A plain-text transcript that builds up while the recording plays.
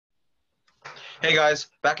Hey guys,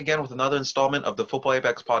 back again with another installment of the Football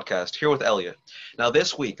Apex podcast, here with Elliot. Now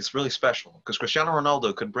this week is really special because Cristiano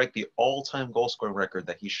Ronaldo could break the all-time goal scoring record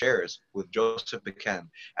that he shares with Joseph Buchanan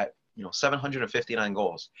at 759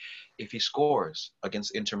 goals if he scores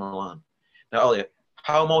against Inter Milan. Now Elliot,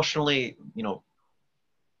 how emotionally,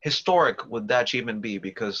 historic would that achievement be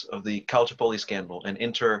because of the Calciopoli scandal and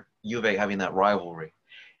Inter Juve having that rivalry?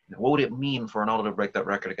 What would it mean for Ronaldo to break that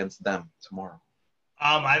record against them tomorrow?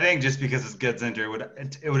 I think just because it's gets Inter,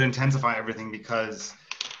 it would intensify everything because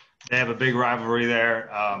they have a big rivalry there.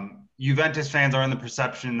 Juventus fans are in the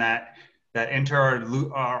perception that Inter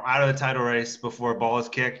are out of the title race before a ball is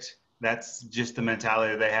kicked. That's just the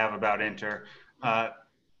mentality they have about Inter.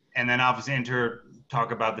 And then obviously Inter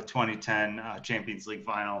talk about the 2010 Champions League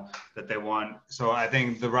final that they won. So I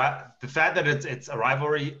think the fact that it's a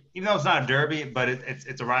rivalry, even though it's not a derby, but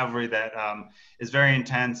it's a rivalry that is very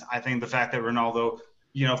intense. I think the fact that Ronaldo,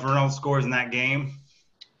 if Ronaldo scores in that game,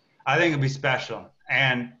 I think it'd be special.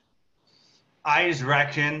 And I just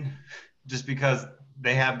reckon, just because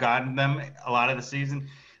they have gotten them a lot of the season,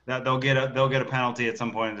 that they'll get a penalty at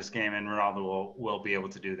some point in this game, and Ronaldo will be able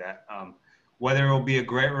to do that. Whether it will be a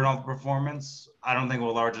great Ronaldo performance, I don't think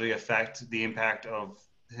will largely affect the impact of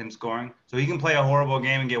him scoring. So he can play a horrible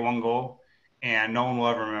game and get one goal, and no one will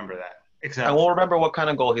ever remember that. I won't remember what kind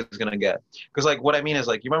of goal he's going to get. Because, what I mean is,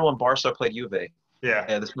 you remember when Barca played Juve?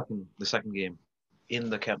 Yeah. The second game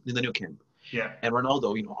in the new camp. Yeah. And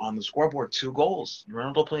Ronaldo, on the scoreboard, 2 goals.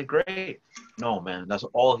 Ronaldo played great. No, man, that's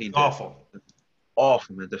all he did.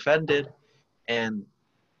 Awful, man. Defended, and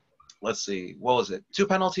let's see, what was it? 2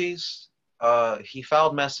 penalties. He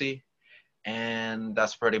fouled Messi, and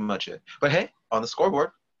that's pretty much it. But hey, on the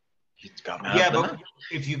scoreboard, he's got man. Yeah, but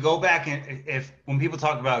if you go back and when people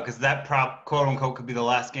talk about, because that quote unquote could be the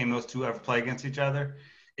last game those two ever play against each other.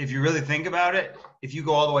 If you really think about it, if you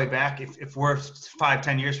go all the way back, if we're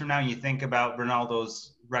 5-10 years from now and you think about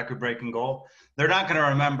Ronaldo's record-breaking goal, they're not going to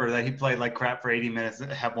remember that he played like crap for 80 minutes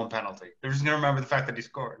and had 1 penalty. They're just going to remember the fact that he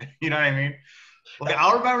scored. You know what I mean?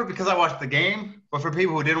 I'll remember because I watched the game, but for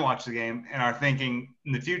people who didn't watch the game and are thinking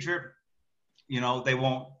in the future, they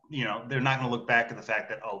won't, they're not going to look back at the fact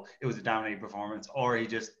that, it was a dominating performance, or he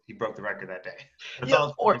broke the record that day.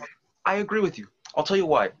 I agree with you. I'll tell you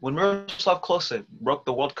why. When Miroslav Klose broke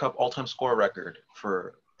the World Cup all-time score record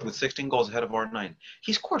with 16 goals ahead of R9,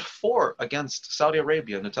 he scored 4 against Saudi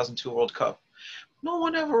Arabia in the 2002 World Cup. No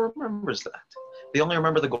one ever remembers that. They only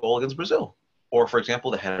remember the goal against Brazil. Or, for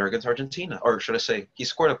example, the header against Argentina. Or should I say, he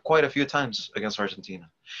scored quite a few times against Argentina.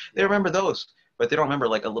 They remember those, but they don't remember, a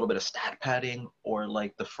little bit of stat padding or,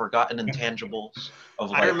 the forgotten intangibles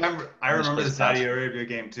of, I remember the Saudi Arabia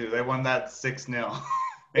game, too. They won that 6-0.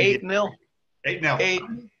 8-0.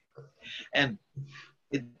 8-0. And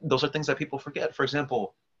those are things that people forget. For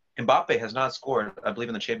example, Mbappe has not scored, I believe,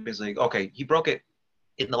 in the Champions League. Okay, he broke it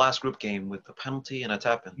in the last group game with a penalty and a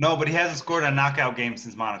tap-in. No, but he hasn't scored a knockout game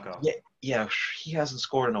since Monaco. Yeah, he hasn't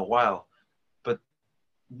scored in a while. But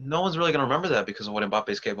no one's really going to remember that because of what Mbappe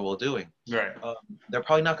is capable of doing. Right. They're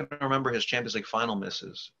probably not going to remember his Champions League final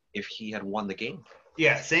misses if he had won the game.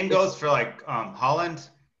 Yeah, same goes for, Holland.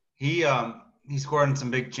 He scored in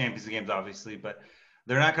some big Champions League games, obviously, but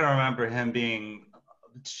they're not going to remember him being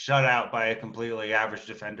shut out by a completely average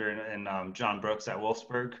defender in John Brooks at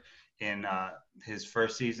Wolfsburg in his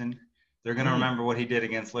first season. They're going to remember what he did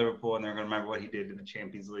against Liverpool, and they're going to remember what he did in the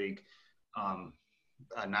Champions League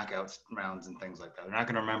knockout rounds and things like that. They're not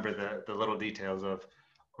going to remember the little details of,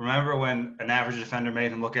 remember when an average defender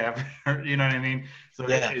made him look average? You know what I mean? So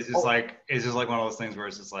yeah. It's just like one of those things where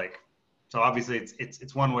it's just like, so obviously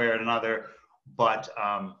it's one way or another, but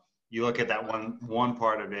you look at that one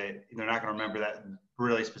part of it, they're not going to remember that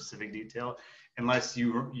really specific detail unless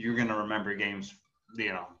you're going to remember games,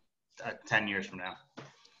 10 years from now.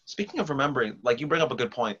 Speaking of remembering, you bring up a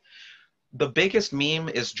good point. The biggest meme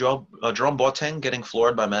is Jerome Boateng getting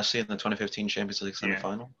floored by Messi in the 2015 Champions League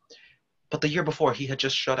semifinal. Yeah. But the year before, he had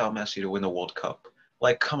just shut out Messi to win the World Cup.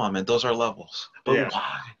 Come on, man, those are levels. But yeah.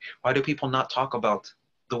 Why do people not talk about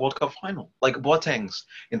the World Cup final? Boateng's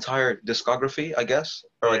entire discography, I guess,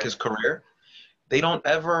 or his career, they don't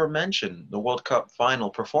ever mention the World Cup final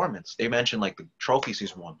performance. They mention the trophies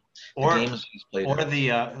he's won, or the games he's played, or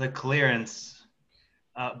the clearance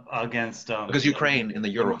against because Ukraine in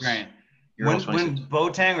the Euros. Ukraine. When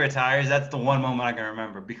Boateng retires, that's the one moment I can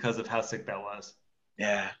remember because of how sick that was.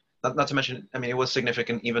 Yeah. Not to mention, it was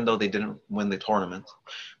significant even though they didn't win the tournament.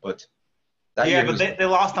 But they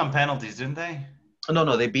lost on penalties, didn't they?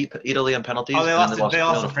 No, they beat Italy on penalties. Oh, they lost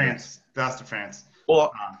to France. They lost to France.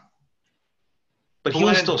 Well, but he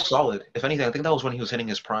was still solid. If anything, I think that was when he was hitting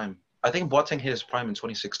his prime. I think Boateng hit his prime in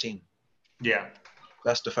 2016. Yeah.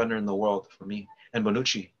 Best defender in the world for me. And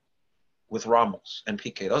Bonucci with Ramos and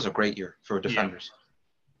Piqué. That was a great year for Yeah. defenders.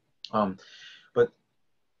 But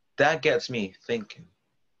that gets me thinking,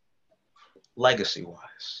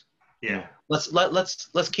 legacy-wise. Yeah.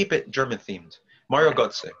 Let's keep it German themed. Mario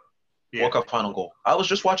Götze, Yeah. World Cup final goal. I was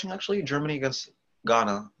just watching actually Germany against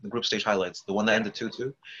Ghana, the group stage highlights, the one that ended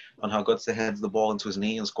 2-2, on how Götze heads the ball into his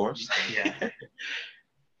knee and scores. Yeah.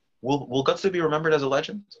 Will Götze be remembered as a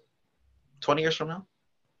legend 20 years from now?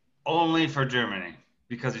 Only for Germany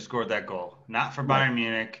because he scored that goal. Not for Bayern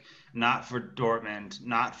Munich, not for Dortmund,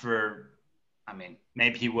 not for. I mean,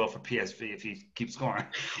 maybe he will for PSV if he keeps scoring,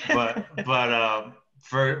 but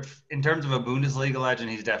for in terms of a Bundesliga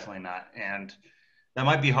legend, he's definitely not. And that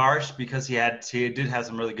might be harsh because he did have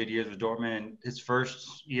some really good years with Dortmund, and his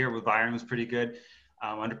first year with Bayern was pretty good.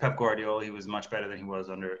 Under Pep Guardiola, he was much better than he was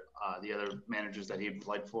under the other managers that he had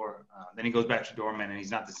played for. Then he goes back to Dortmund, and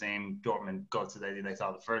he's not the same Dortmund goes that they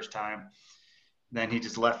saw the first time. Then he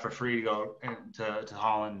just left for free to go to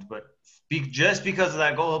Holland. But just because of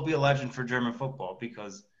that goal, he'll be a legend for German football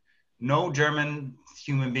because no German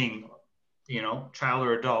human being, child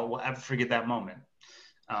or adult, will ever forget that moment.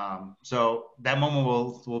 So that moment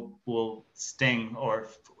will sting, or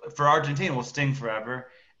for Argentina will sting forever,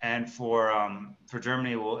 and for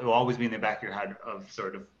Germany it will always be in the back of your head of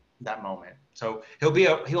sort of that moment. So he'll be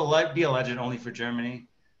a legend only for Germany,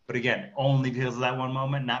 but again, only because of that one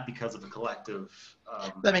moment, not because of the collective.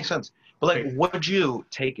 That makes sense. But would you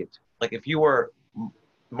take it? Like, if you were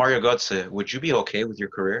Mario Götze, would you be okay with your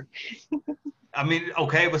career? I mean,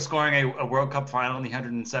 okay with scoring a World Cup final in the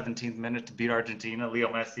 117th minute to beat Argentina,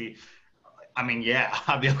 Leo Messi. I mean, yeah,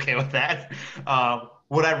 I'd be okay with that.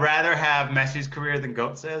 Would I rather have Messi's career than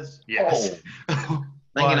Götze's? Yes. Oh,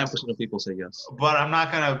 99% of people say yes. But I'm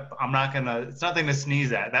not gonna. It's nothing to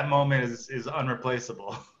sneeze at. That moment is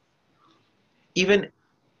unreplaceable. Even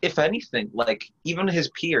if anything, like, even his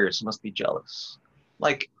peers must be jealous.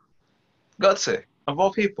 Like, Götze, of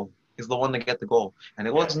all people, is the one to get the goal, and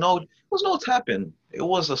it was no tap in. It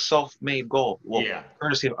was a self-made goal. Well,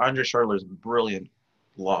 courtesy of Andre Schürrle's brilliant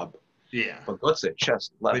lob. Yeah. But Götze,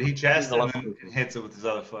 chest left. But he chests and then hits it with his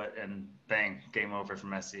other foot, and bang, game over for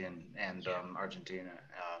Messi and Argentina.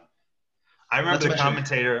 I remember the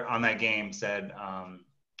commentator on that game said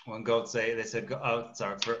when Götze, they said,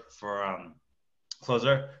 for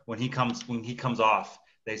Closer, when he comes off,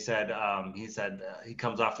 they said he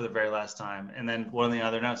comes off for the very last time, and then one of the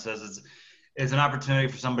other notes says it's an opportunity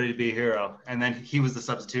for somebody to be a hero, and then he was the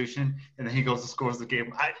substitution, and then he goes and scores the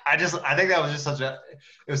game. I think that was just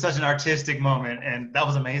such an artistic moment, and that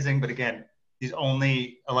was amazing. But again, he's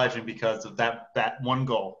only a legend because of that one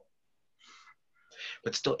goal.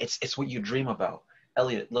 But still, it's what you dream about.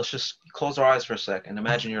 Elliot, let's just close our eyes for a sec and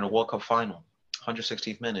imagine you're in a World Cup final,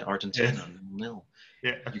 116th minute, Argentina, nil.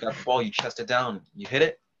 Yeah. You got the ball, you chest it down, you hit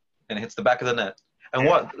it, and it hits the back of the net. And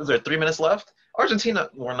what? Is there 3 minutes left? Argentina,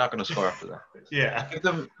 we're not going to score after that. Yeah. Give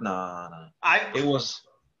them, nah. It was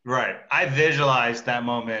right. I visualized that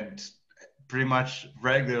moment pretty much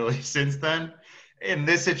regularly since then. In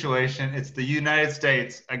this situation, it's the United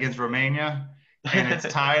States against Romania, and it's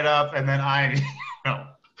tied up, and then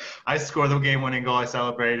I score the game-winning goal. I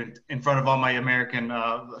celebrated in front of all my American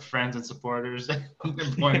friends and supporters, and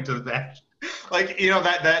pointing to the bench. Like,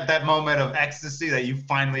 that moment of ecstasy that you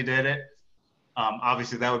finally did it.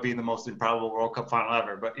 Obviously, that would be the most improbable World Cup final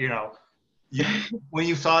ever. But, when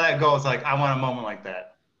you saw that goal, it's like, I want a moment like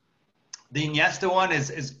that. The Iniesta one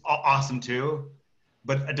is awesome too,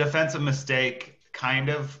 but a defensive mistake kind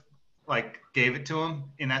of gave it to him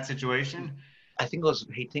in that situation. I think it was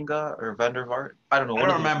Heitinga or Van der Vaart. I don't know. I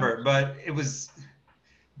don't remember, but it was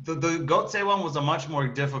the Götze one was a much more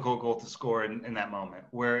difficult goal to score in that moment,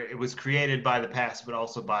 where it was created by the pass, but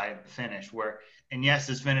also by the finish. Where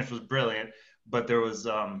Iniesta's finish was brilliant, but there was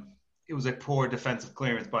it was a poor defensive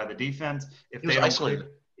clearance by the defense. If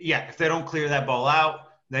they don't clear that ball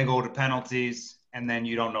out, they go to penalties, and then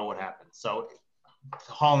you don't know what happens. So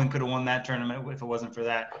Holland could have won that tournament if it wasn't for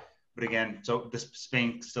that. But again, so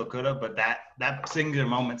Spain still could have, but that singular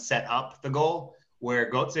moment set up the goal, where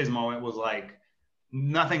Götze's moment was like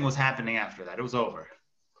nothing was happening after that. It was over.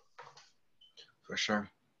 For sure.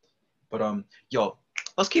 But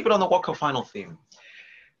let's keep it on the World Cup final theme.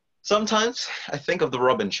 Sometimes I think of the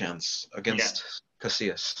Robin chance against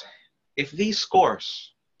Casillas. If these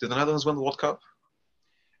scores, do the Netherlands win the World Cup?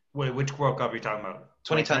 Wait, which World Cup are you talking about?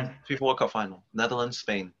 2010 FIFA World Cup final, Netherlands,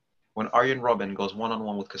 Spain. When Arjen Robben goes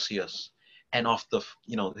one-on-one with Casillas, and off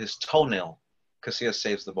his toenail, Casillas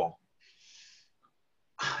saves the ball.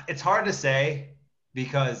 It's hard to say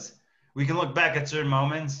because We can look back at certain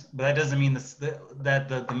moments, but that doesn't mean that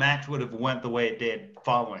the match would have went the way it did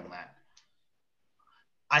following that.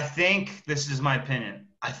 I think this is my opinion.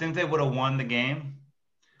 I think they would have won the game,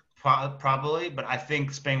 probably, but I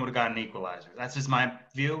think Spain would have got an equalizer. That's just my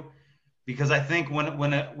view, because I think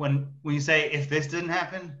when you say if this didn't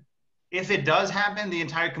happen, if it does happen, the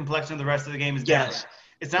entire complexion of the rest of the game is different. Yes.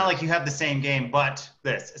 It's not like you have the same game, but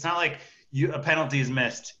this. It's not like a penalty is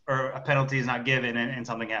missed or a penalty is not given and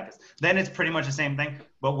something happens. Then it's pretty much the same thing.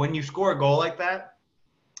 But when you score a goal like that,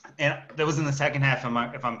 and that was in the second half,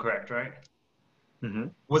 if I'm correct, right? Mm-hmm.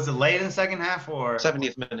 Was it late in the second half or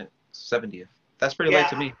 70th minute? 70th. That's pretty yeah, late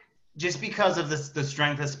to me. just because of the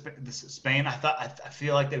strength of Spain, I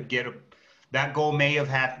feel like they would get that goal may not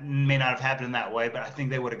have happened in that way, but I think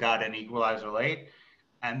they would have got an equalizer late.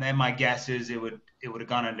 And then my guess is it would have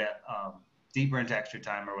gone into deeper into extra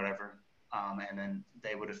time or whatever, and then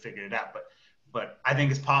they would have figured it out. But I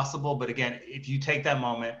think it's possible. But again, if you take that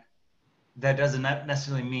moment, that doesn't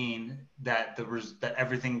necessarily mean that that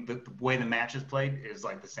everything the way the match is played is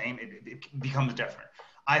like the same. It becomes different.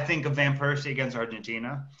 I think of Van Persie against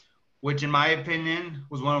Argentina, which in my opinion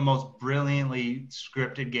was one of the most brilliantly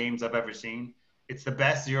scripted games I've ever seen. It's the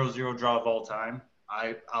best 0-0 draw of all time.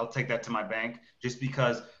 I'll take that to my bank just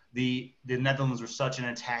because the Netherlands were such an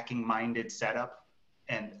attacking-minded setup,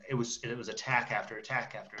 and it was attack after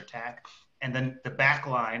attack after attack. And then the back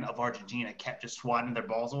line of Argentina kept just swatting their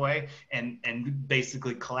balls away and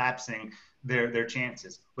basically collapsing their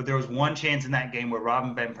chances. But there was one chance in that game where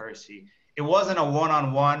Robin Van Persie, it wasn't a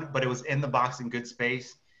one-on-one, but it was in the box in good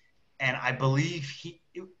space. And I believe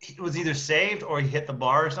it was either saved or he hit the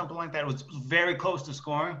bar or something like that. It was very close to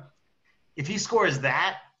scoring. If he scores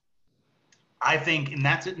that, I think, and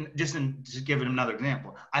that's it, just to give it another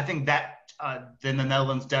example, I think that then the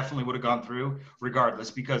Netherlands definitely would have gone through regardless,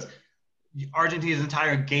 because Argentina's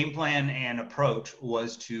entire game plan and approach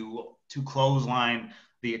was to clothesline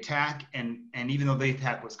the attack, and even though the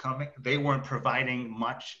attack was coming, they weren't providing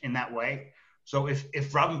much in that way. So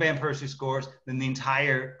if Robin Van Persie scores, then the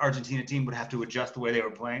entire Argentina team would have to adjust the way they were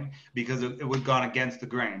playing, because it would have gone against the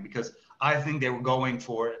grain. Because I think they were going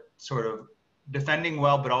for sort of defending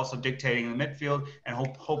well, but also dictating the midfield and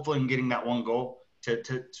hopefully getting that one goal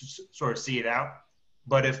to sort of see it out.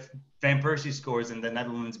 But if Van Persie scores and the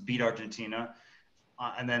Netherlands beat Argentina,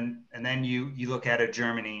 and then you look at a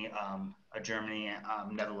Germany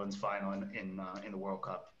Netherlands final in the World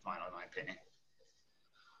Cup final, in my opinion.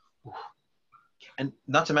 And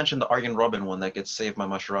not to mention the Arjen Robben one that gets saved by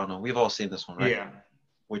Mascherano. We've all seen this one, right? Yeah.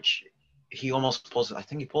 Which he almost pulls. I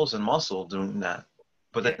think he pulls in muscle doing that.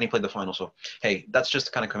 But then he played the final. So hey, that's just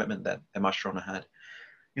the kind of commitment that Mascherano had.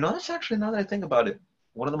 You know, that's actually, now that I think about it,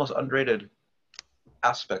 one of the most underrated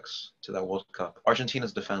aspects to that World Cup,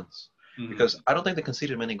 Argentina's defense. Mm-hmm. Because I don't think they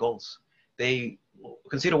conceded many goals. They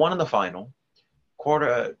conceded one in the final,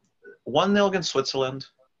 1-0 against Switzerland.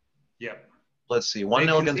 Yeah. Let's see,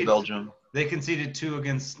 1-0 against Belgium. They conceded 2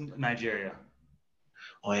 against Nigeria.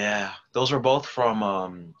 Oh yeah, those were both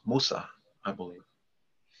from Musa, I believe.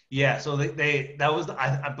 Yeah, so that was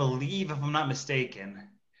I believe, if I'm not mistaken,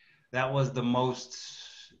 that was the most.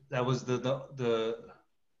 That was it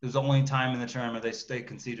was the only time in the tournament they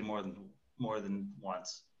conceded more than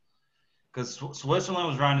once. Because Switzerland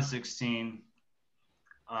was round of 16.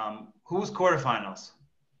 Who was quarterfinals?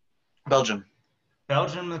 Belgium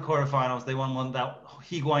in the quarterfinals. They won one. That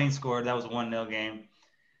Higuain scored. That was a 1-0 game.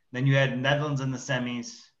 Then you had Netherlands in the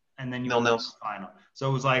semis, and then you won the final. So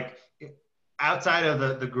it was like outside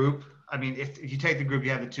of the group. I mean, if you take the group,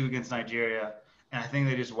 you have the 2 against Nigeria, and I think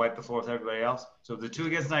they just wiped the floor with everybody else. So the 2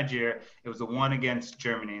 against Nigeria, it was the 1 against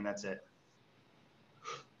Germany, and that's it.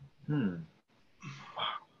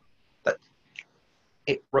 That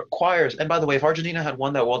it requires. And by the way, if Argentina had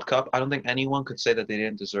won that World Cup, I don't think anyone could say that they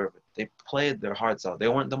didn't deserve it. They played their hearts out. They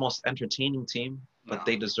weren't the most entertaining team, but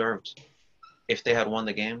they deserved, if they had won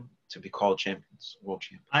the game, to be called champions, world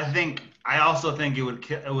champions. I also think it would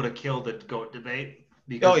have killed the GOAT debate.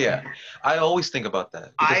 Because I always think about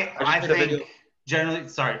that. I think generally.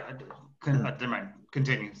 Sorry, never mind.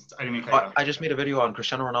 Continue. I didn't mean to cut you off. I just made a video on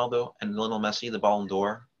Cristiano Ronaldo and Lionel Messi, the Ballon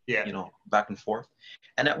d'Or. Yeah. You know, back and forth.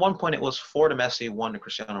 And at one point, it was 4 to Messi, 1 to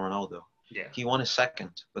Cristiano Ronaldo. Yeah. He won his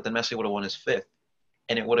 2nd, but then Messi would have won his 5th,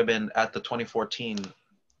 and it would have been at the 2014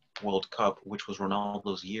 World Cup, which was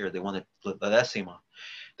Ronaldo's year. They won the Decima.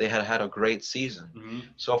 They had a great season. Mm-hmm.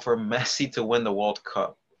 So for Messi to win the World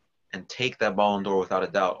Cup and take that Ballon d'Or without a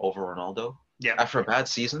doubt over Ronaldo, after a bad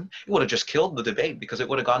season, it would have just killed the debate, because it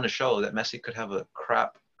would have gone to show that Messi could have a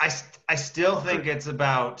crap. I still think it's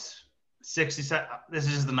about 67. This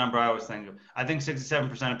is just the number I always think of. I think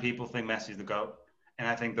 67% of people think Messi's the GOAT, and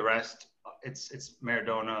I think the rest, it's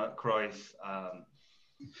Maradona, Cruyff,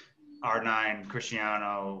 R9,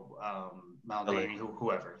 Cristiano, Maldini,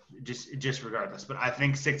 whoever, just regardless. But I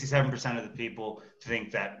think 67% of the people think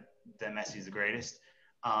that Messi is the greatest.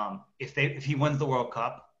 If he wins the World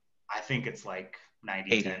Cup, I think it's like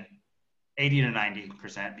 90-10, 80 to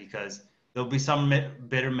 90%, because there'll be some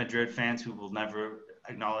bitter Madrid fans who will never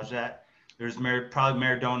acknowledge that. There's probably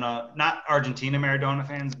Maradona, not Argentina Maradona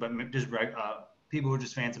fans, but just people who are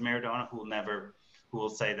just fans of Maradona who will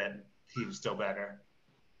say that he was still better.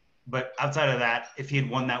 But outside of that, if he had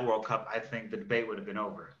won that World Cup, I think the debate would have been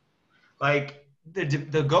over. Like,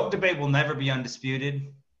 the GOAT debate will never be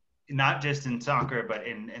undisputed, not just in soccer, but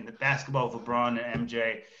in the basketball with LeBron and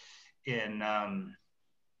MJ, in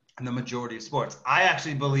the majority of sports. I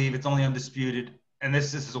actually believe it's only undisputed, and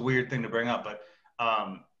this is a weird thing to bring up, but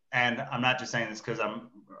and I'm not just saying this because I'm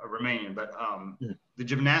a Romanian, but the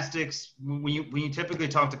gymnastics, when you typically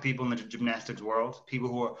talk to people in the gymnastics world,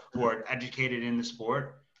 people who are educated in the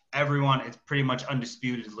sport, everyone, it's pretty much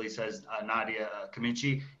undisputedly says Nadia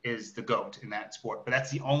Comaneci is the GOAT in that sport. But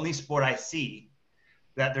that's the only sport I see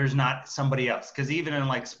that there's not somebody else. Because even in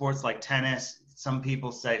like sports like tennis, some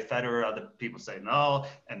people say Federer, other people say no,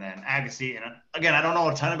 and then Agassi. And again, I don't know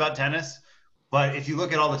a ton about tennis, but if you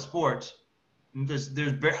look at all the sports, there's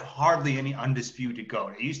hardly any undisputed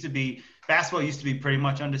GOAT. It used to be, basketball used to be pretty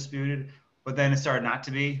much undisputed, but then it started not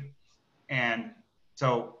to be. And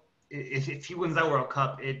so if he wins that World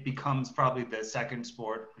Cup, it becomes probably the second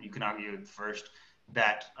sport, you can argue the first,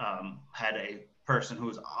 that had a person who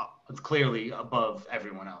was clearly above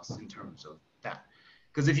everyone else in terms of that.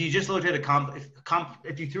 Because if you just looked at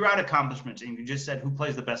if you threw out accomplishments and you just said who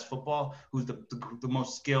plays the best football, who's the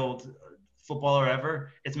most skilled footballer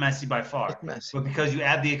ever, it's Messi by far. Messi. But because you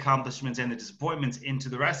add the accomplishments and the disappointments into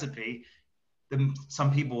the recipe, then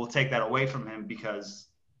some people will take that away from him, because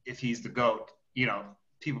if he's the GOAT,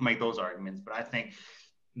 people make those arguments. But I think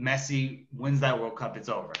Messi wins that World Cup, it's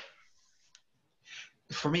over.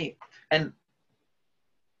 For me, and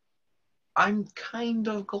I'm kind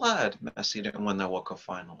of glad Messi didn't win that World Cup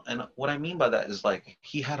final. And what I mean by that is, like,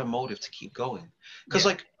 he had a motive to keep going. Because,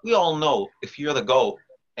 like, we all know, if you're the GOAT,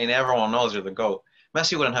 and everyone knows you're the GOAT,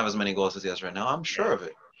 Messi wouldn't have as many goals as he has right now. I'm sure of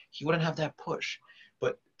it. He wouldn't have that push.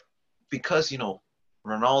 But because,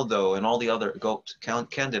 Ronaldo and all the other GOAT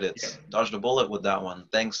candidates dodged a bullet with that one,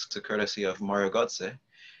 thanks to courtesy of Mario Götze,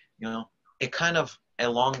 it kind of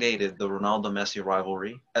elongated the Ronaldo-Messi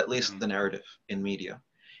rivalry, at least the narrative in media.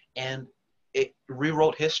 And it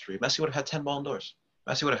rewrote history. Messi would have had 10 Ballon d'Ors.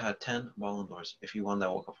 Messi would have had 10 Ballon d'Ors if he won that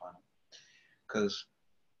World Cup final. Because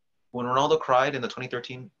when Ronaldo cried in the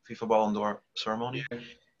 2013 FIFA Ballon d'Or ceremony,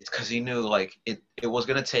 it's because he knew, like, it was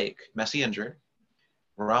going to take Messi injured,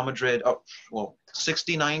 Real Madrid,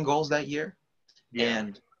 69 goals that year,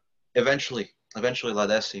 and eventually La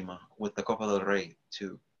Décima with the Copa del Rey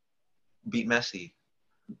to beat Messi.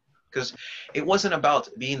 Because it wasn't about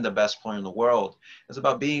being the best player in the world. It's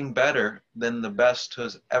about being better than the best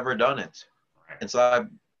who's ever done it. And so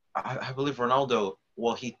I believe Ronaldo,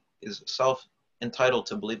 he is entitled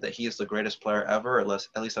to believe that he is the greatest player ever, at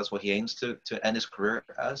least that's what he aims to end his career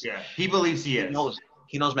as. Yeah, he believes he is.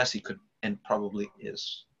 He knows Messi could and probably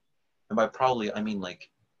is. And by probably, I mean, like,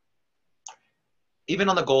 even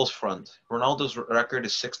on the goals front, Ronaldo's record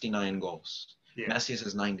is 69 goals. Yeah. Messi's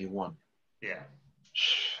is 91. Yeah.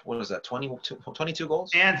 What is that, 22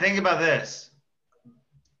 goals? And think about this.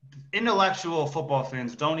 Intellectual football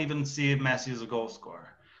fans don't even see Messi as a goal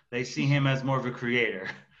scorer. They see him as more of a creator.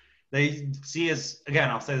 They see as, again,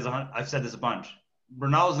 I'll say this, I've said this a bunch,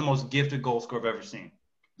 Ronaldo's the most gifted goal scorer I've ever seen.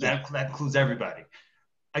 That includes everybody.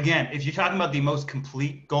 Again, if you're talking about the most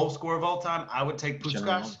complete goal scorer of all time, I would take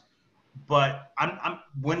Puskas. But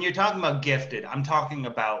when you're talking about gifted, I'm talking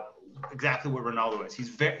about exactly what Ronaldo is.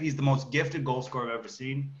 He's the most gifted goal scorer I've ever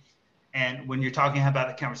seen. And when you're talking about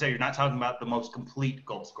the conversation, you're not talking about the most complete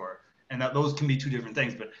goal scorer. And those can be two different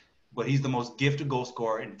things. But he's the most gifted goal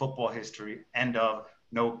scorer in football history. End of,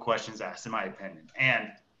 no questions asked, in my opinion.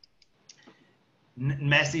 And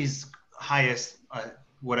Messi's highest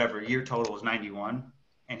year total is 91.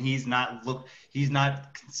 And he's not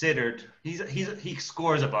considered. He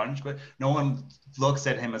scores a bunch, but no one looks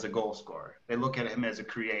at him as a goal scorer. They look at him as a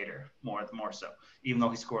creator more so, even though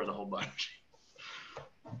he scores a whole bunch.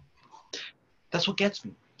 That's what gets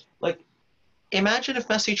me. Like, imagine if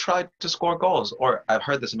Messi tried to score goals, or I've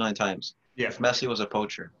heard this a million times. Yeah. If Messi was a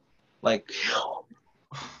poacher, like,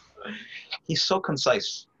 he's so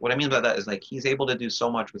concise. What I mean by that is, like, he's able to do so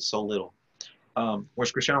much with so little.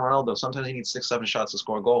 Whereas Cristiano Ronaldo, sometimes he needs 6-7 shots to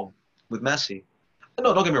score a goal. With Messi,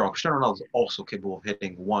 no, don't get me wrong, Cristiano Ronaldo is also capable of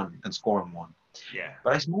hitting one and scoring one. Yeah.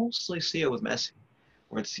 But I mostly see it with Messi,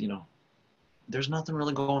 where it's, there's nothing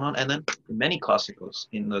really going on. And then many Clásicos,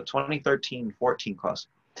 in the 2013-14 Clásico,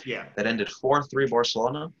 Yeah. that ended 4-3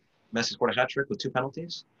 Barcelona, Messi scored a hat-trick with 2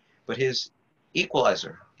 penalties, but his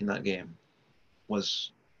equalizer in that game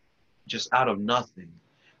was just out of nothing.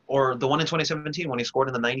 Or the one in 2017 when he scored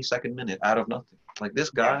in the 92nd minute out of nothing. Like, this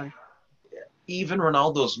guy, even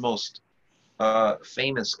Ronaldo's most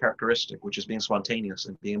famous characteristic, which is being spontaneous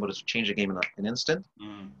and being able to change a game in an instant,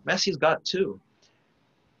 Messi's got too.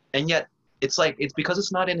 And yet, it's because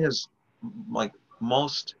it's not in his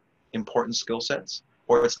most important skill sets,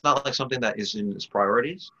 or it's not like something that is in his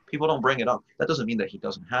priorities. People don't bring it up. That doesn't mean that he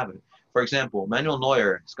doesn't have it. For example, Manuel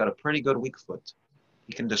Neuer has got a pretty good weak foot.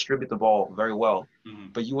 He can distribute the ball very well,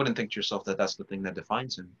 but you wouldn't think to yourself that that's the thing that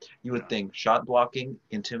defines him. You would think shot blocking,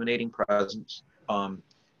 intimidating presence,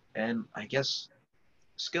 and I guess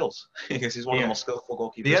skills, because he's one of the most skillful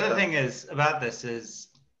goalkeepers. The other thing is about this is,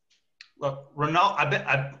 look,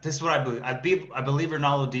 Ronaldo. This is what I believe. I believe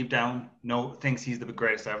Ronaldo deep down thinks he's the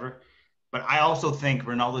greatest ever, but I also think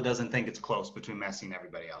Ronaldo doesn't think it's close between Messi and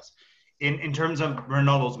everybody else. In terms of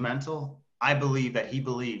Ronaldo's mental, I believe that he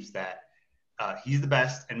believes that he's the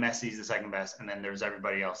best and Messi's the second best, and then there's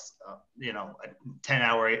everybody else. A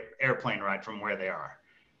 10-hour airplane ride from where they are.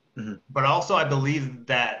 But also, I believe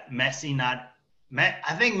that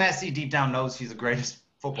I think Messi deep down knows he's the greatest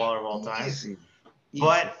footballer of all time. Easy.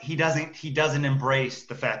 But he doesn't embrace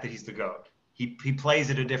the fact that he's the GOAT. He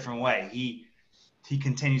plays it a different way. He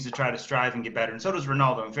continues to try to strive and get better, and so does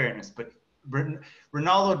Ronaldo, in fairness. But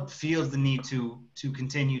Ronaldo feels the need to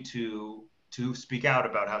continue to speak out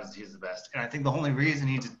about how he's the best. And I think the only reason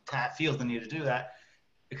he feels the need to do that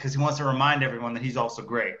is because he wants to remind everyone that he's also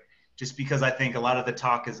great. Just because I think a lot of the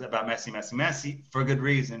talk is about Messi for good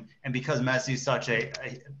reason, and because Messi is such a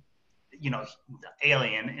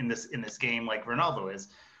alien in this game like Ronaldo is.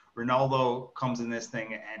 Ronaldo comes in this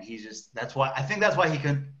thing and that's why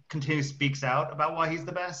he continues speaks out about why he's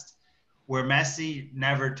the best, where Messi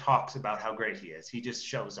never talks about how great he is. He just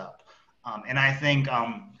shows up. And I think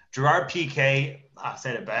Gerard Piqué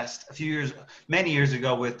said it best many years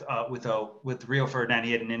ago with Rio Ferdinand.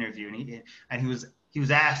 He had an interview and he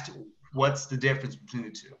was asked, what's the difference between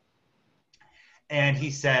the two? And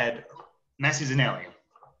he said, Messi's an alien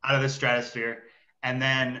out of the stratosphere. And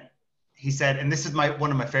then he said, and this is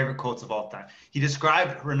one of my favorite quotes of all time. He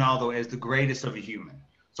described Ronaldo as the greatest of a human.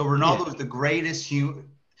 So Ronaldo is the greatest human.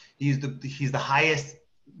 He's the highest,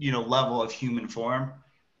 level of human form.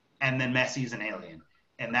 And then Messi is an alien.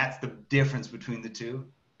 And that's the difference between the two.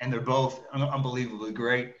 And they're both unbelievably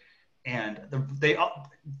great. And they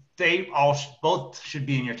all both should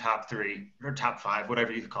be in your top 3 or top 5,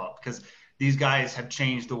 whatever you call it, because these guys have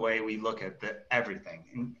changed the way we look at everything,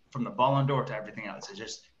 and from the Ballon d'Or to everything else.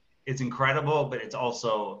 It's incredible, but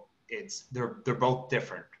they're both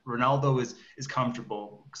different. Ronaldo is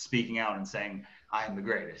comfortable speaking out and saying, "I am the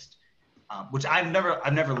greatest," which I've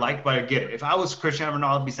never liked, but I get it. If I was Cristiano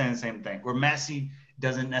Ronaldo, I'd be saying the same thing. Where Messi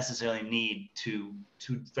doesn't necessarily need to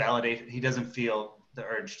validate. He doesn't feel the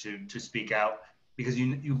urge to speak out, because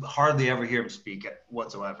you hardly ever hear him speak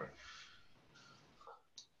whatsoever.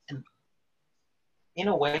 And in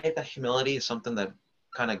a way, that humility is something that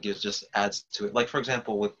kind of just adds to it. Like, for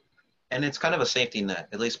example, and it's kind of a safety net,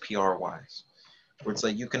 at least PR-wise, where it's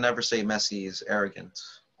like you can never say Messi is arrogant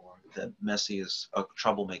or that Messi is a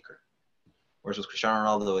troublemaker. Whereas with Cristiano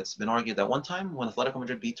Ronaldo, it's been argued that one time when Atletico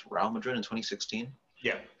Madrid beat Real Madrid in 2016,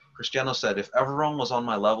 Cristiano said, if everyone was on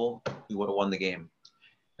my level, we would have won the game.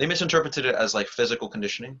 They misinterpreted it as like physical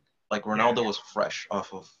conditioning. Like Ronaldo was fresh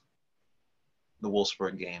off of the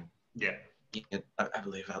Wolfsburg game. Yeah. I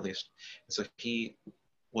believe, at least. So he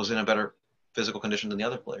was in a better physical condition than the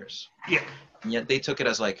other players. Yeah. And yet they took it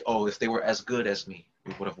as like, oh, if they were as good as me,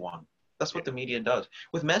 we would have won. That's what the media does.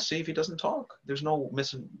 With Messi, if he doesn't talk, there's no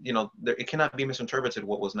it cannot be misinterpreted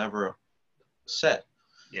what was never said.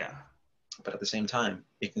 Yeah. But at the same time,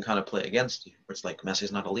 it can kind of play against you. Where it's like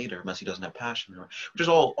Messi's not a leader. Messi doesn't have passion, which is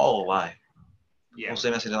all a lie. Yeah. People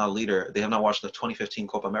say Messi's not a leader. They have not watched the 2015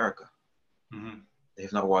 Copa America. Mm-hmm. They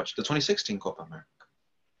have not watched the 2016 Copa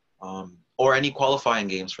America, or any qualifying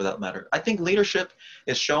games for that matter. I think leadership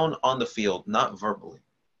is shown on the field, not verbally.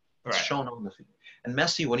 It's shown on the field. And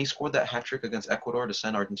Messi, when he scored that hat trick against Ecuador to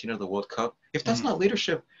send Argentina to the World Cup, if that's not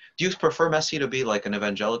leadership, do you prefer Messi to be like an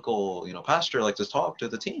evangelical, pastor, like to talk to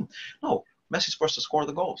the team? No, Messi's supposed to score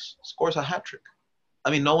the goals. Scores a hat trick.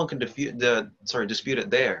 I mean, no one can dispute it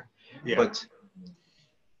there. Yeah. But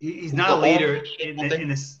he's not a leader in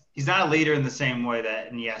this. He's not a leader in the same way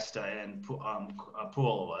that Iniesta and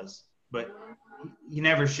Puyol was, but he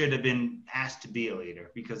never should have been asked to be a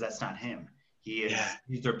leader because that's not him. He's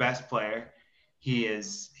their best player. He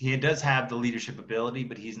does have the leadership ability,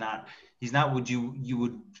 but he's not what you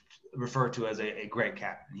would refer to as a great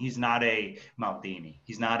captain. He's not a Maldini.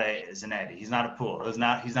 He's not a Zanetti. He's not a Poole. He's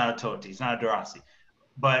not a Totti. He's not a De Rossi.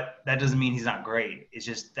 But that doesn't mean he's not great. It's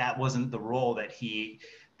just that wasn't the role that he's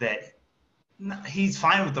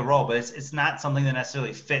fine with the role, but it's not something that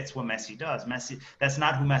necessarily fits what Messi does. That's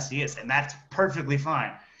not who Messi is, and that's perfectly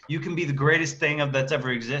fine. You can be the greatest thing that's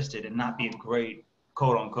ever existed and not be a great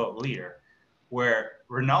quote-unquote leader. Where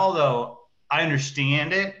Ronaldo, I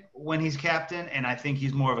understand it when he's captain, and I think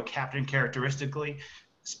he's more of a captain characteristically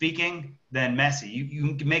speaking than Messi.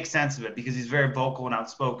 You can make sense of it because he's very vocal and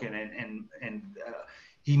outspoken, and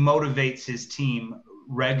he motivates his team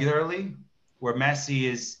regularly, where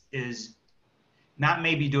Messi is not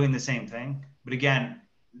maybe doing the same thing, but again,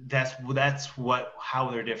 that's how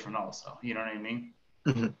they're different also. You know what I mean?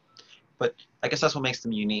 Mm-hmm. But I guess that's what makes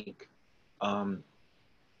them unique.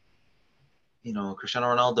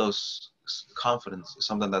 Cristiano Ronaldo's confidence is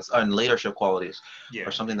something and leadership qualities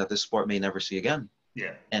are something that this sport may never see again.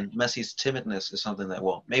 Yeah. And Messi's timidness is something that,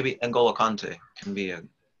 maybe N'Golo Kante can be a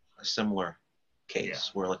similar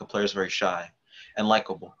case where like a player is very shy and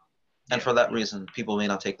likable. And for that reason, people may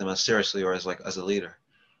not take them as seriously or as a leader.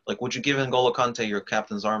 Like, would you give N'Golo Kante your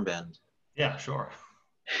captain's armband? Yeah, sure.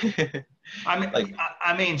 I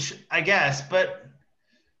mean, I guess, but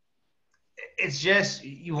it's just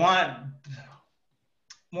you want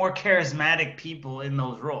more charismatic people in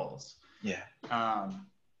those roles. Yeah.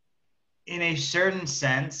 In a certain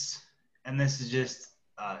sense, and this is just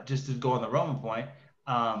to go on the Roman point,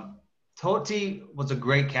 Totti was a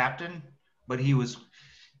great captain, but he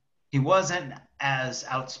wasn't as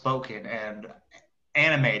outspoken and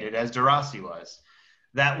animated as De Rossi was.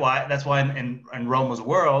 That's why in Roma's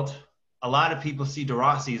world, a lot of people see De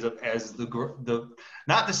Rossi as the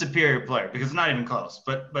not the superior player, because it's not even close,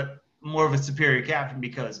 but more of a superior captain,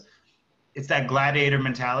 because it's that gladiator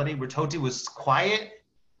mentality where Totti was quiet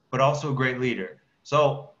but also a great leader.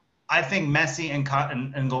 So I think Messi and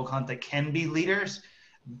N'Golo Kante can be leaders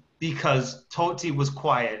because Totti was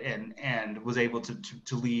quiet and was able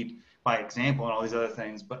to lead by example and all these other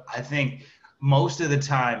things. But I think most of the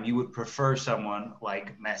time you would prefer someone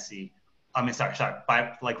like Messi. Like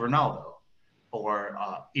Ronaldo or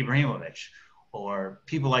Ibrahimovic or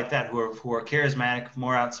people like that who are charismatic,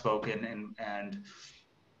 more outspoken, and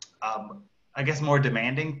I guess more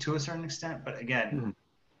demanding to a certain extent. But again,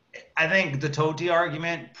 I think the Totti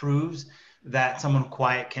argument proves that someone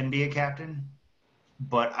quiet can be a captain.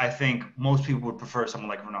 But I think most people would prefer someone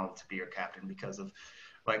like Ronaldo to be your captain because of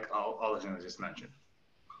like all the things I just mentioned.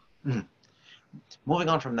 Mm-hmm. Moving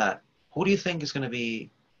on from that, who do you think is going to be,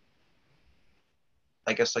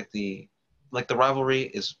 I guess, like the rivalry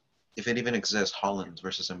is, if it even exists, Haaland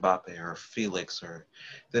versus Mbappe or Felix or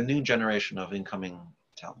the new generation of incoming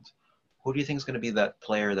talent? Who do you think is going to be that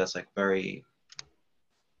player that's like very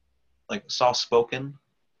like soft-spoken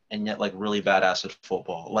and yet like really badass at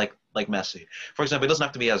football, like Messi? For example, he doesn't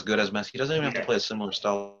have to be as good as Messi. He doesn't even have to play a similar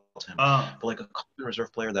style to him, but like a common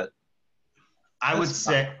reserve player that I would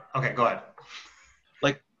say. Okay, go ahead.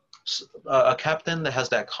 Like a captain that has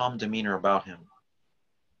that calm demeanor about him.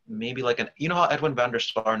 Maybe like how Edwin van der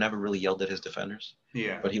Sar never really yelled at his defenders.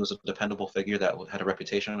 Yeah. But he was a dependable figure that had a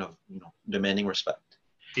reputation of demanding respect.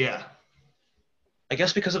 Yeah. I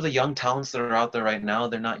guess because of the young talents that are out there right now,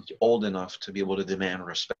 they're not old enough to be able to demand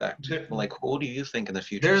respect. Like, who do you think in the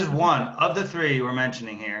future? There's one of the three we're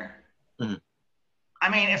mentioning here. Mm-hmm. I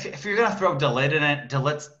mean, if you're gonna throw De Ligt in it, De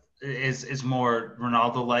Ligt is more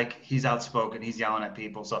Ronaldo-like. He's outspoken. He's yelling at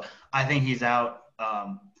people. So I think he's out.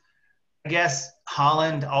 I guess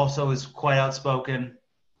Haaland also is quite outspoken.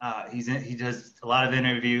 He does a lot of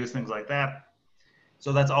interviews, things like that.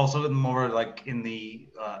 So that's also more like in the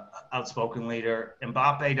outspoken leader.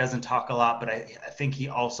 Mbappe doesn't talk a lot, but I think he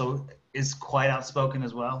also is quite outspoken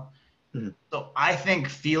as well. Mm-hmm. So I think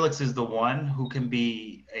Felix is the one who can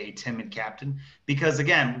be a timid captain because,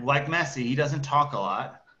 again, like Messi, he doesn't talk a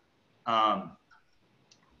lot.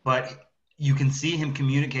 But you can see him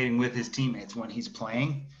communicating with his teammates when he's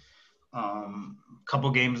playing. A couple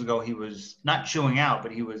games ago, he was not chewing out,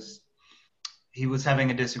 but he was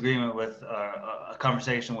having a disagreement with a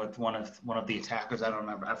conversation with one of the attackers. I don't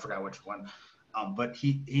remember. I forgot which one. But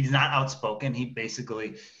he's not outspoken. He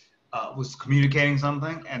basically was communicating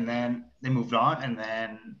something, and then they moved on. And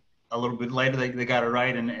then a little bit later, they got it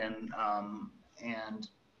right, and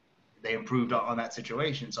they improved on that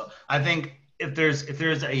situation. So I think if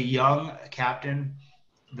there's a young captain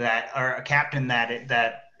that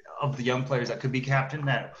of the young players that could be captain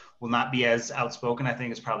that will not be as outspoken, I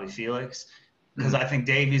think it's probably Felix. because I think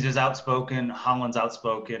Davies is outspoken, Haaland's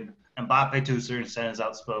outspoken, Mbappe to a certain extent is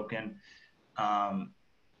outspoken. And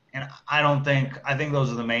I think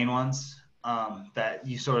those are the main ones that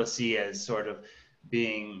you sort of see as sort of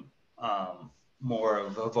being more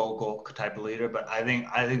of a vocal type of leader. But I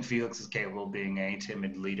think Felix is capable of being a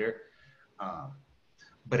timid leader.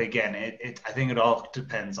 But again, I think it all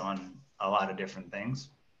depends on a lot of different things.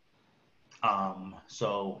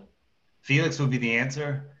 So Felix would be the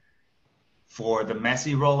answer for the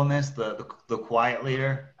Messi role in this, the quiet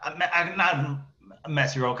leader. Not a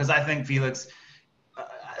Messi role, because I think Felix.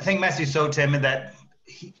 I think Messi's so timid that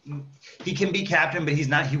he can be captain, but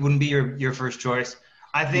he wouldn't be your first choice.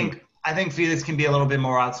 I think Felix can be a little bit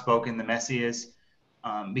more outspoken than Messi is,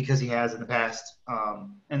 because he has in the past.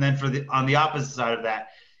 And then on the opposite side of that,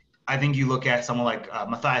 I think you look at someone like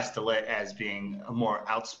Matthias de Ligt as being a more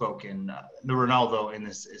outspoken, the Ronaldo in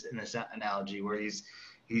this analogy, where he's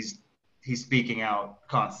speaking out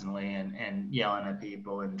constantly and yelling at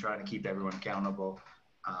people and trying to keep everyone accountable.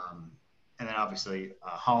 And then obviously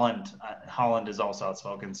Haaland is also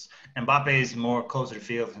outspoken. Mbappe is more closer to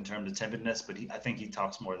Felix in terms of timidness, but I think he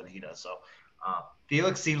talks more than he does. So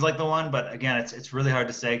Felix seems like the one, but again, it's really hard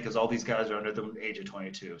to say because all these guys are under the age of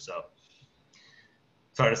 22. So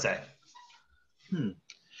it's hard to say.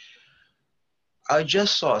 I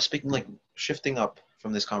just saw, shifting up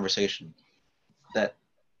from this conversation, that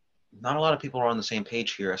not a lot of people are on the same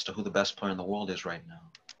page here as to who the best player in the world is right now.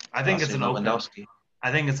 I think it's an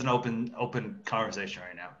open conversation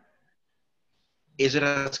right now. Is it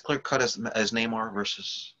as clear cut as Neymar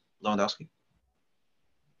versus Lewandowski?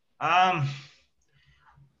 I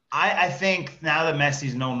think now that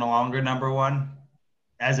Messi's no longer number one,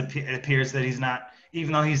 as it appears that he's not,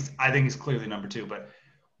 even though I think he's clearly number two,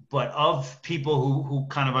 but of people who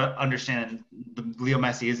kind of understand Leo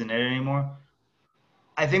Messi isn't it anymore,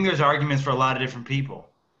 I think there's arguments for a lot of different people.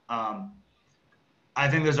 I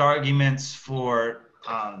think there's arguments for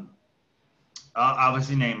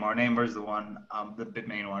obviously Neymar. Neymar's the one, the big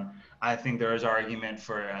main one. I think there is argument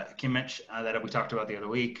for Kimmich that we talked about the other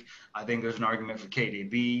week. I think there's an argument for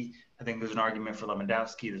KDB. I think there's an argument for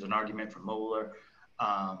Lewandowski. There's an argument for Müller.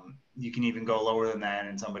 You can even go lower than that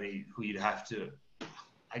and somebody who you'd have to,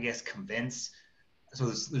 I guess, convince. So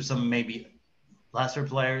there's some maybe lesser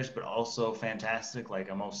players, but also fantastic, like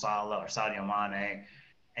a Mo Salah or Sadio Mane.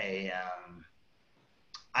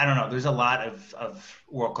 I don't know. There's a lot of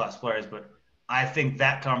world-class players, but I think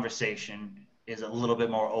that conversation is a little bit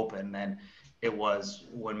more open than it was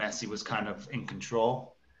when Messi was kind of in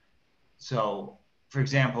control. So, for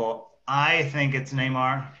example, I think it's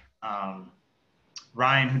Neymar.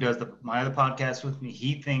 Ryan, who does my other podcast with me,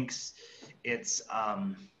 he thinks it's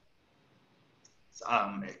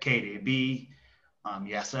KDB.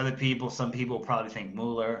 Yes, some people probably think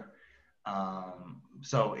Müller.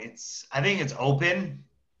 So I think it's open.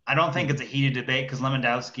 I don't think it's a heated debate because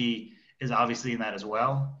Lewandowski is obviously in that as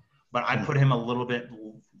well. But I put him a little bit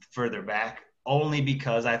further back only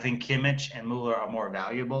because I think Kimmich and Müller are more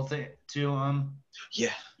valuable to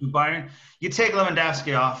Bayern. You take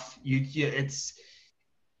Lewandowski off,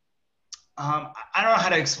 I don't know how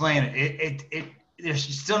to explain it. They're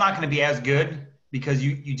still not going to be as good because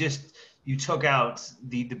you took out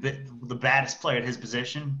the baddest player at his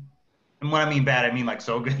position. And when I mean bad, I mean like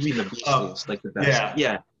so good. You mean the beastliest, like the best.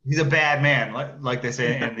 Yeah. He's a bad man, like they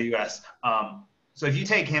say in the U.S. So if you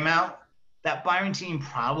take him out, that Bayern team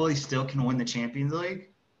probably still can win the Champions League,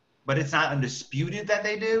 but it's not undisputed that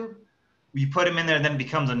they do. You put him in there, then it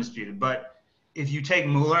becomes undisputed. But if you take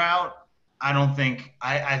Müller out, I think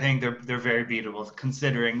they're very beatable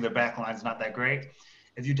considering their back line's not that great.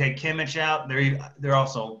 If you take Kimmich out, they're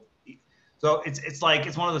also so it's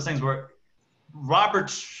one of those things where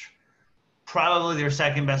Robert's probably their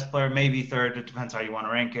second best player, maybe third. It depends how you want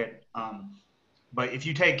to rank it. But if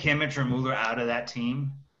you take Kimmich or Müller out of that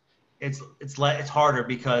team, it's harder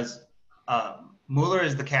because Müller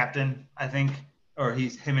is the captain, I think, or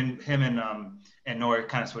him and Neuer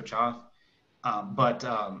kind of switch off. But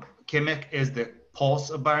Kimmich is the pulse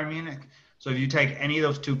of Bayern Munich. So if you take any of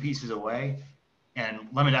those two pieces away, and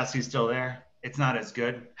Lewandowski is still there, it's not as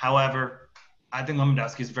good. However, I think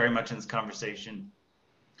Lewandowski is very much in this conversation.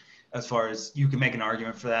 As far as you can make an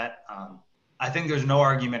argument for that. I think there's no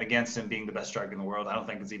argument against him being the best striker in the world. I don't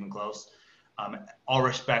think it's even close. All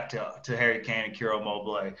respect to Harry Kane and Ciro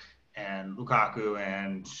Immobile and Lukaku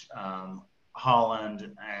and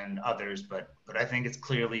Haaland and others, but I think it's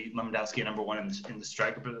clearly Lewandowski number one in the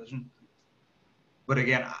striker position. But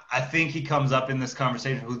again, I think he comes up in this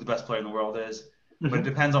conversation who the best player in the world is. But it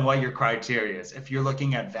depends on what your criteria is. If you're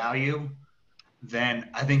looking at value, then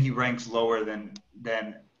I think he ranks lower than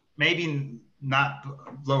maybe not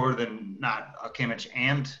lower than not Kimmich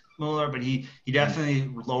and Mueller, but he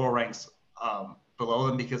definitely lower ranks below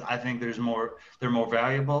them because I think they're more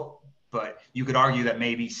valuable. But you could argue that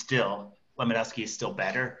maybe still Lewandowski is still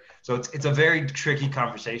better. So it's a very tricky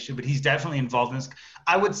conversation, but he's definitely involved in this.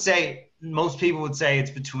 I would say most people would say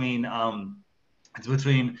it's between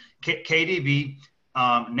KDB,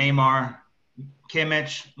 Neymar,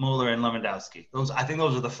 Kimmich, Mueller, and Lewandowski. I think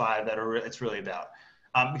those are the five that it's really about.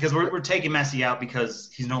 Because we're taking Messi out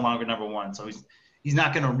because he's no longer number one, so he's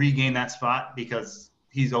not going to regain that spot because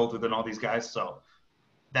he's older than all these guys. So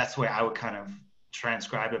that's the way I would kind of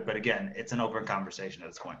transcribe it. But again, it's an open conversation at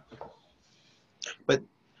this point. But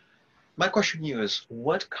my question to you is,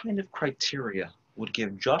 what kind of criteria would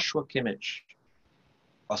give Joshua Kimmich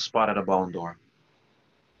a spot at a Ballon d'Or?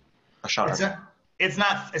 A shot at it? It's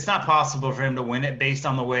not possible for him to win it based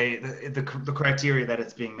on the way the criteria that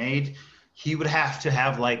it's being made. He would have to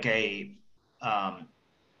have like a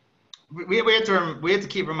we have to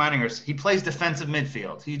keep reminding us he plays defensive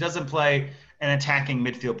midfield. He doesn't play an attacking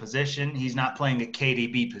midfield position. He's not playing a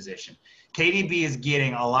KDB position. KDB is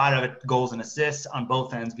getting a lot of goals and assists on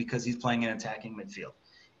both ends because he's playing an attacking midfield.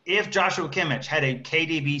 If Joshua Kimmich had a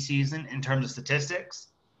KDB season in terms of statistics,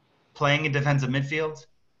 playing in defensive midfield,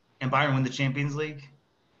 and Bayern win the Champions League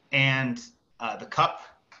and the Cup,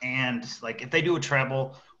 and like if they do a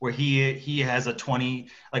treble where he has a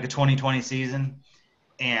 2020 season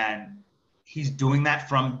and he's doing that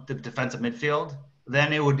from the defensive midfield,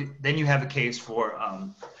 then you have a case for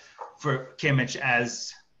Kimmich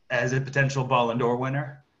as a potential Ballon d'Or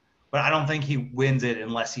winner. But I don't think he wins it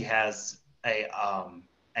unless he has a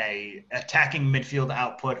attacking midfield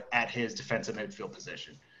output at his defensive midfield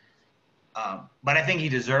position. But I think he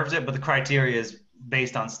deserves it. But the criteria is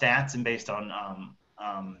based on stats and based on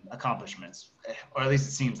accomplishments, or at least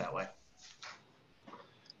it seems that way.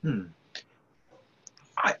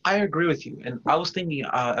 I agree with you. And I was thinking,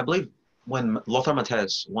 I believe when Lothar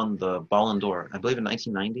Matthäus won the Ballon d'Or, I believe in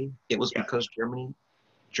 1990, it was because Germany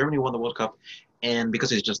won the World Cup, and because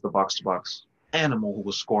he's just the box-to-box animal who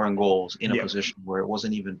was scoring goals in a position where it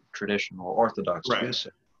wasn't even traditional or orthodox to do so.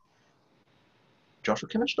 Joshua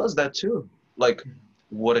Kimmich does that too. Like,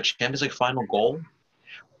 what a Champions League final goal.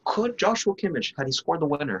 Could Joshua Kimmich, had he scored the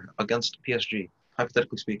winner against PSG,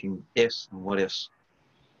 hypothetically speaking, ifs and what ifs,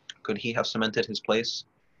 could he have cemented his place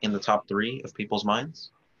in the top three of people's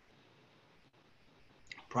minds?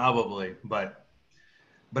 Probably, but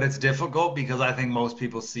it's difficult because I think most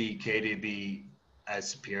people see KDB as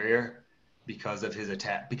superior because of his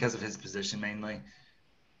attack, because of his position mainly.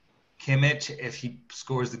 Kimmich, if he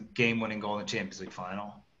scores the game-winning goal in the Champions League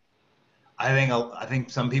final, I think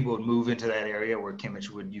some people would move into that area where Kimmich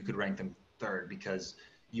you could rank them third because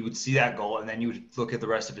you would see that goal and then you would look at the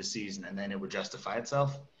rest of his season and then it would justify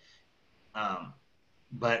itself.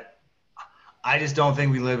 But I just don't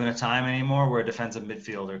think we live in a time anymore where a defensive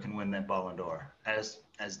midfielder can win that Ballon d'Or, as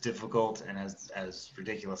difficult and as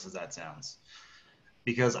ridiculous as that sounds.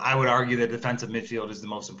 Because I would argue that defensive midfield is the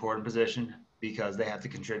most important position because they have to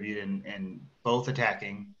contribute in both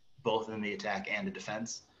attacking, both in the attack and the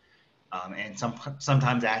defense. And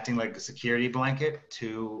sometimes acting like a security blanket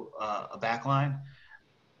to a back line.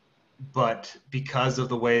 But because of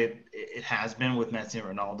the way it has been with Messi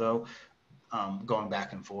and Ronaldo going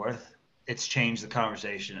back and forth, it's changed the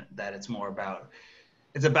conversation that it's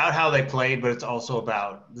about how they played, but it's also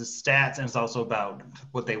about the stats and it's also about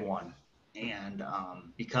what they won. And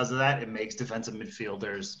because of that, it makes defensive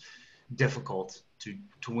midfielders difficult to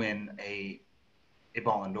win a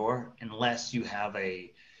Ballon d'Or unless you have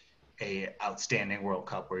a outstanding World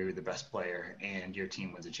Cup where you're the best player and your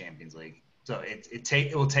team wins the Champions League. So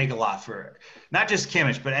it will take a lot for not just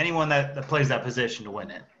Kimmich, but anyone that plays that position to win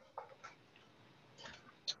it.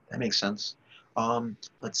 That makes sense.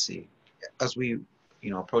 Let's see. As we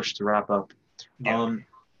approach to wrap up,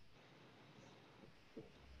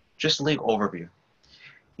 just league overview.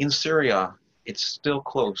 In Serie A, it's still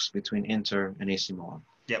close between Inter and AC Milan.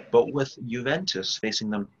 Yep. But with Juventus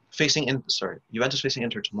facing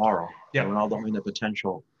Inter tomorrow, Ronaldo having a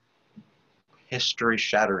potential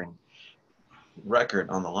history-shattering record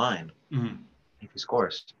on the line if he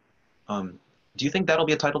scores. Do you think that'll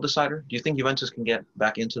be a title decider? Do you think Juventus can get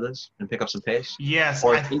back into this and pick up some pace? Yes.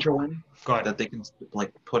 Or if Inter win, that they can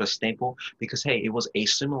put a staple? Because, hey, it was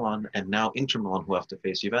AC Milan and now Inter Milan who have to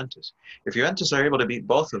face Juventus. If Juventus are able to beat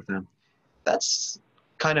both of them, that's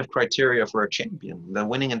kind of criteria for a champion, the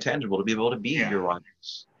winning intangible, to be able to beat your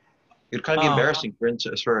rivals. It would kind of be embarrassing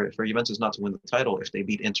for Juventus not to win the title if they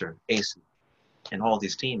beat Inter, AC, and all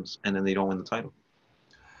these teams, and then they don't win the title.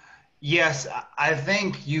 Yes, I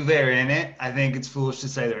think Juve are in it. I think it's foolish to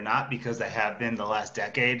say they're not because they have been the last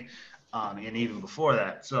decade, and even before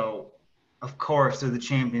that. So, of course, they're the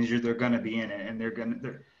champions. They're going to be in it, and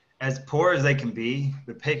they're as poor as they can be.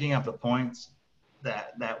 They're picking up the points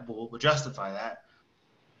that will justify that.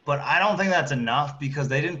 But I don't think that's enough because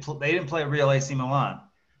they didn't play a real AC Milan.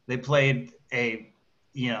 They played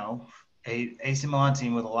you know a AC Milan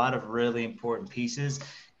team with a lot of really important pieces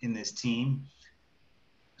in this team.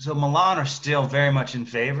 So Milan are still very much in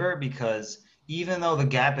favor because even though the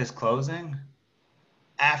gap is closing,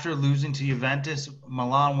 after losing to Juventus,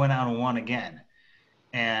 Milan went out and won again.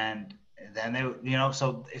 And then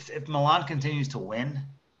so if Milan continues to win,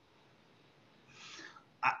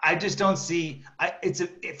 I just don't see.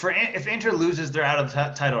 If Inter loses, they're out of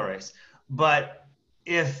the title race. But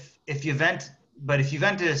if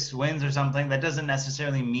Juventus wins or something, that doesn't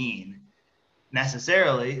necessarily mean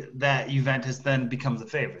that Juventus then becomes the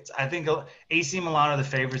favorites. I think AC Milan are the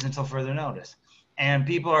favorites until further notice. And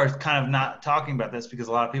people are kind of not talking about this because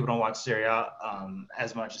a lot of people don't watch Serie A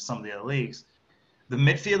as much as some of the other leagues. The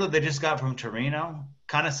midfielder they just got from Torino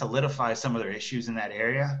kind of solidifies some of their issues in that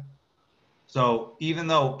area. So even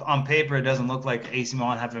though on paper it doesn't look like AC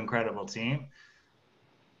Milan have an incredible team,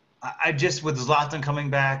 I just with Zlatan coming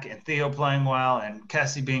back and Theo playing well and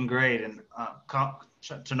Kessie being great and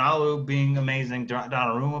Tonali being amazing,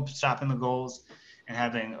 Donnarumma stopping the goals and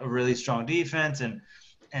having a really strong defense and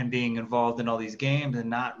being involved in all these games and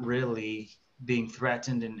not really being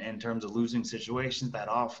threatened in terms of losing situations that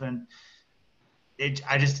often.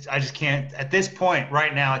 I just can't at this point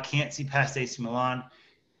right now. I can't see past AC Milan.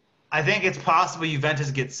 I think it's possible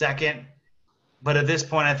Juventus gets second, but at this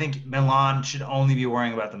point, I think Milan should only be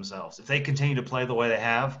worrying about themselves. If they continue to play the way they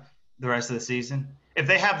have the rest of the season, if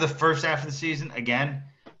they have the first half of the season again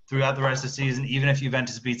throughout the rest of the season, even if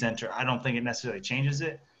Juventus beats Inter, I don't think it necessarily changes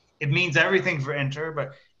it. It means everything for Inter,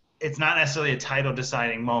 but it's not necessarily a title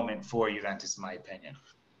deciding moment for Juventus, in my opinion.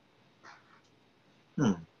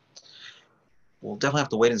 Hmm. We'll definitely have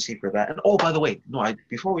to wait and see for that. And oh, by the way, no,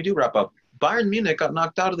 before we do wrap up, Bayern Munich got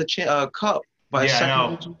knocked out of the cup by a Yeah, I second know.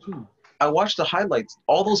 division team. I watched the highlights.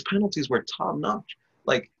 All those penalties were top notch.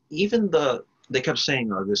 Like even they kept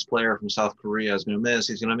saying, "Oh, this player from South Korea is gonna miss.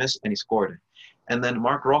 He's gonna miss," and he scored it. And then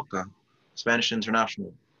Mark Roca, Spanish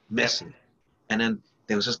international, missed Yep. it. And then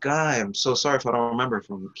there was this guy. I'm so sorry if I don't remember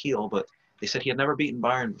from Kiel, but they said he had never beaten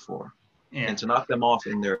Bayern before, Yeah. and to knock them off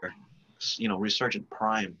in their, resurgent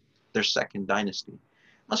prime, their second dynasty,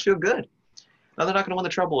 must feel good. Now they're not going to win the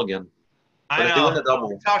treble again, I but if they win know. the We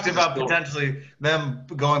double, talked this is about still potentially them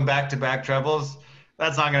going back to back trebles.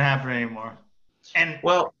 That's not going to happen anymore. And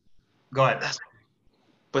well. go ahead. That's,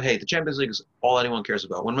 but hey, the Champions League is all anyone cares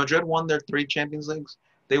about. When Madrid won their 3 Champions Leagues,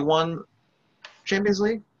 they won Champions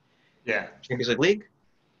League, Yeah. League,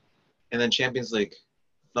 and then Champions League.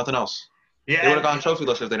 Nothing else. Yeah. They would have gone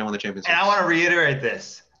trophyless if they didn't win the Champions And League. I want to reiterate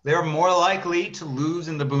this. They're more likely to lose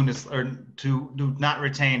in the Bundesliga or to not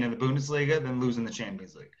retain in the Bundesliga than lose in the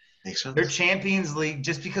Champions League. Makes Their sense. Champions League,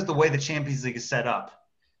 just because the way the Champions League is set up.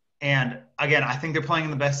 And again, I think they're playing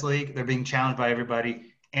in the best league. They're being challenged by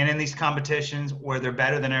everybody. And in these competitions where they're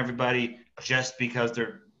better than everybody just because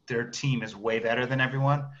their team is way better than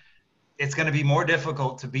everyone, it's going to be more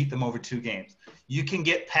difficult to beat them over 2 games. You can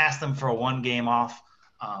get past them for a 1 game off.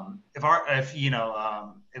 If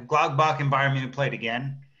Gladbach and Bayern Munich played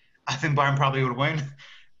again, I think Bayern probably would win.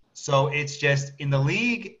 So it's just in the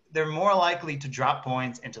league, they're more likely to drop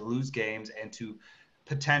points and to lose games and to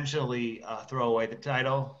potentially throw away the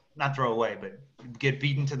title. Not throw away, but get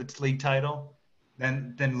beaten to the league title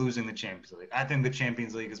than losing the Champions League. I think the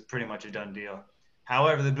Champions League is pretty much a done deal.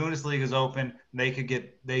 However, the Bundesliga is open. They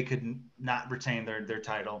could not retain their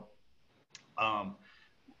title. Um,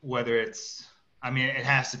 whether it's, I mean, it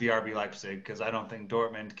has to be RB Leipzig because I don't think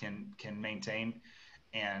Dortmund can maintain.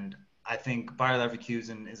 And I think Bayer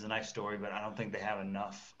Leverkusen is a nice story, but I don't think they have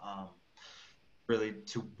enough really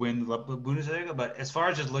to win the Bundesliga. But as far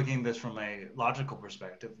as just looking at this from a logical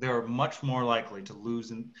perspective, they're much more likely to lose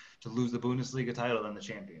the Bundesliga title than the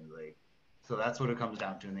Champions League. So that's what it comes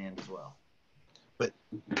down to in the end as well. But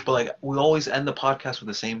like we always end the podcast with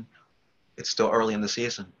the same. It's still early in the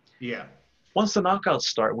season. Yeah. Once the knockouts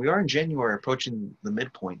start, we are in January, approaching the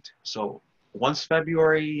midpoint. So once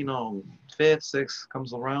February, 5th, 6th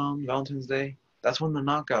comes around, Valentine's Day, that's when the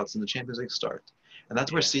knockouts in the Champions League start, and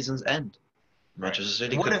that's where seasons end. Right. Manchester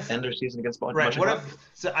City What could if end their season against right? What Mönchengladbach. if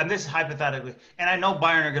so? And this is hypothetically, and I know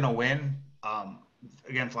Bayern are going to win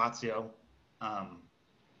against Lazio,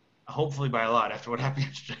 hopefully by a lot after what happened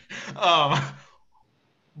yesterday.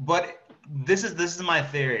 But this is my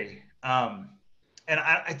theory. and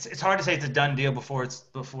it's hard to say it's a done deal before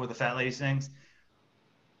the fat lady sings.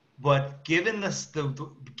 But given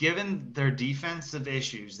given their defensive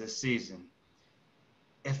issues this season,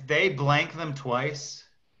 if they blank them twice,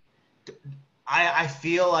 I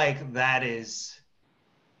feel like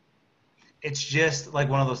it's just like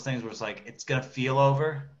one of those things where it's like it's going to feel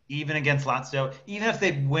over, even against Lazio. Even if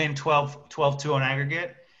they win 12-2 on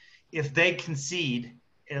aggregate, if they concede,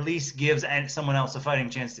 it at least gives someone else a fighting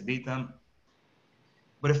chance to beat them.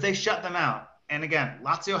 But if they shut them out, and again,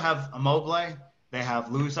 Lazio have Immobile, they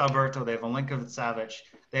have Luis Alberto, they have Milinkovic-Savic,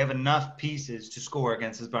 they have enough pieces to score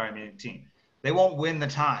against this Bayern Munich team. They won't win the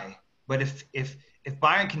tie, but if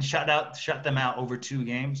Bayern can shut them out over 2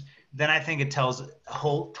 games, then I think it tells a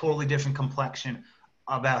whole totally different complexion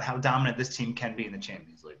about how dominant this team can be in the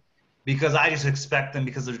Champions League. Because I just expect them,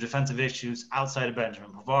 because of their defensive issues outside of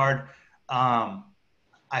Benjamin Pavard,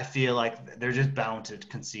 I feel like they're just bound to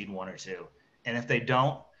concede 1 or 2. And if they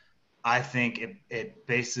don't, I think it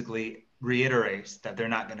basically reiterates that they're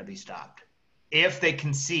not going to be stopped. If they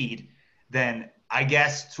concede, then I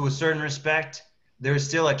guess to a certain respect, there's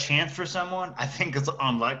still a chance for someone. I think it's an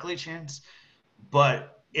unlikely chance,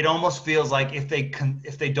 but it almost feels like if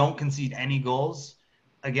they don't concede any goals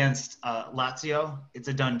against Lazio, it's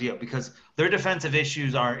a done deal because their defensive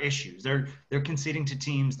issues are issues. They're conceding to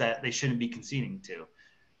teams that they shouldn't be conceding to,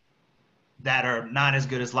 that are not as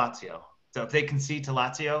good as Lazio. So if they concede to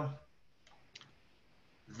Lazio,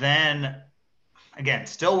 then again,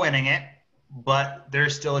 still winning it, but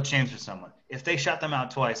there's still a chance for someone. If they shut them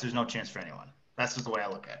out twice, there's no chance for anyone. That's just the way I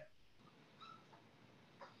look at it.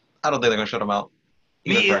 I don't think they're going to shut them out.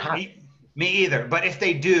 Me either. But if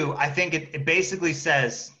they do, I think it basically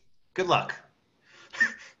says, good luck.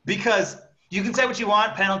 Because you can say what you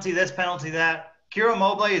want, penalty this, penalty that. Ciro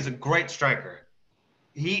Immobile is a great striker.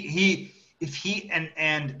 If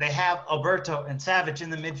they have Alberto and Savic in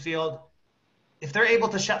the midfield, if they're able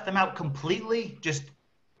to shut them out completely, just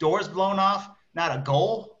doors blown off, not a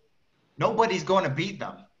goal, nobody's going to beat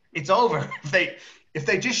them. It's over. If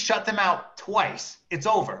they just shut them out twice, it's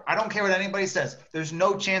over. I don't care what anybody says. There's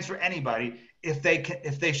no chance for anybody if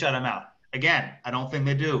they shut them out. Again, I don't think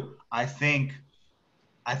they do. I think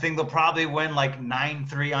they'll probably win like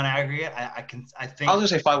 9-3 on aggregate. I was going to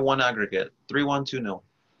say 5-1 aggregate, 3-1, 2-0.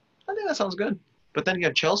 I think that sounds good. But then you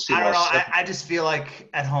have Chelsea. I don't know. I just feel like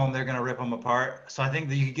at home they're going to rip them apart. So I think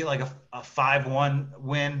that you could get like a 5-1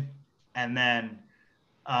 win and then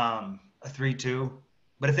a 3-2.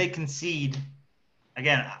 But if they concede,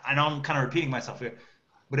 again, I know I'm kind of repeating myself here,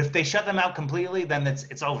 but if they shut them out completely, then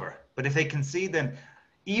it's over. But if they concede, then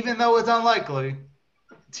even though it's unlikely,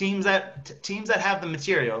 teams that have the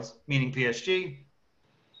materials, meaning PSG,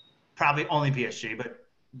 probably only PSG, but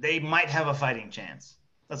they might have a fighting chance.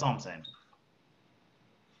 That's all I'm saying.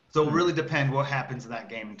 So it will really depend what happens in that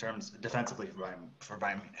game in terms of defensively for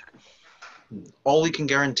Bayern Munich. All we can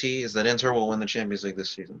guarantee is that Inter will win the Champions League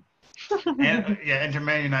this season. And Inter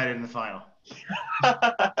Man United in the final.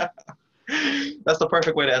 That's the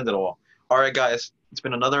perfect way to end it all. All right, guys. It's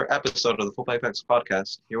been another episode of the Football Apex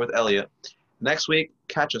podcast here with Elliot. Next week,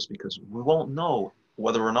 catch us because we won't know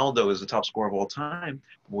whether Ronaldo is the top scorer of all time.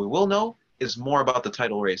 What we will know is more about the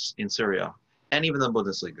title race in Serie A and even the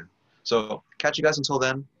Bundesliga. So catch you guys until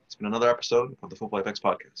then. It's been another episode of the Football Apex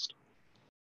podcast.